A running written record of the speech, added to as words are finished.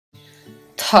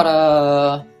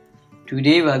Ta-da!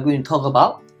 Today we are going to talk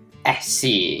about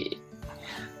acid.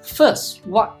 First,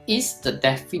 what is the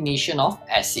definition of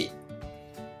acid?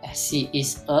 Acid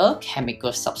is a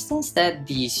chemical substance that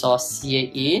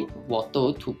dissociates in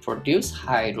water to produce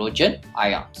hydrogen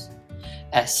ions.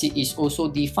 Acid is also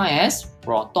defined as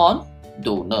proton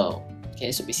donor.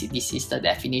 Okay, so basically this is the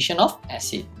definition of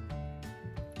acid.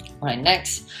 Alright,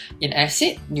 next, in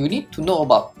acid, you need to know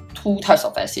about two types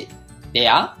of acid. They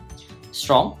are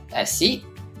strong acid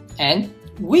and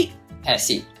weak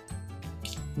acid.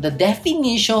 The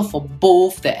definition for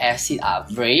both the acid are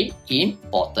very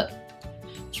important.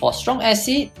 For strong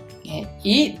acid,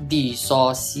 it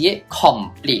dissociates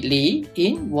completely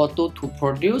in water to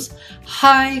produce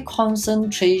high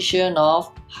concentration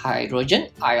of hydrogen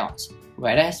ions.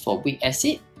 Whereas for weak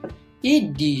acid,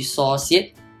 it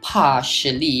dissociates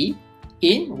partially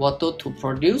in water to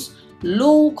produce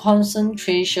low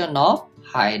concentration of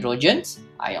hydrogen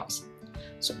ions.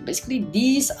 So basically,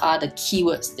 these are the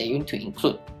keywords that you need to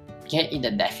include in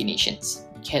the definitions.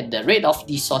 The rate of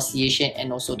dissociation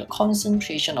and also the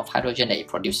concentration of hydrogen that it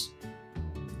produces.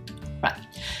 Right.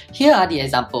 Here are the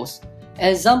examples.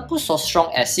 Examples of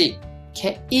strong acid.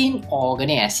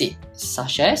 Inorganic acid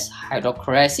such as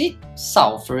hydrochloric acid,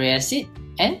 sulfuric acid,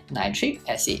 and nitric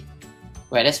acid.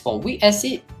 Whereas for weak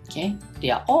acid, they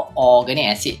are all organic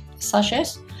acid such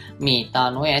as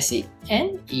methanoic acid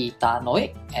and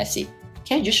ethanoic acid.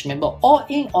 Just remember, all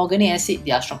inorganic acid,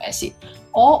 they are strong acid.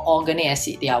 All organic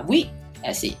acid, they are weak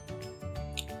acid.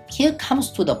 Here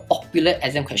comes to the popular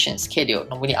exam questions. They will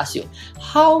normally ask you,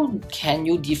 how can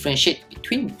you differentiate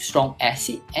between strong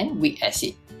acid and weak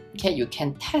acid? You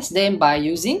can test them by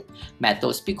using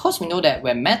metals, because we know that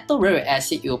when metal react with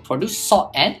acid, it will produce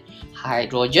salt and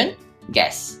hydrogen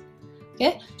gas.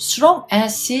 Strong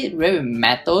acid react with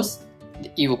metals,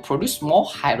 it will produce more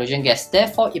hydrogen gas,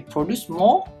 therefore it produces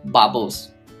more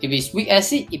bubbles. If it's weak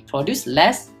acid, it produces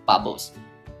less bubbles.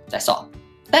 That's all.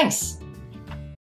 Thanks!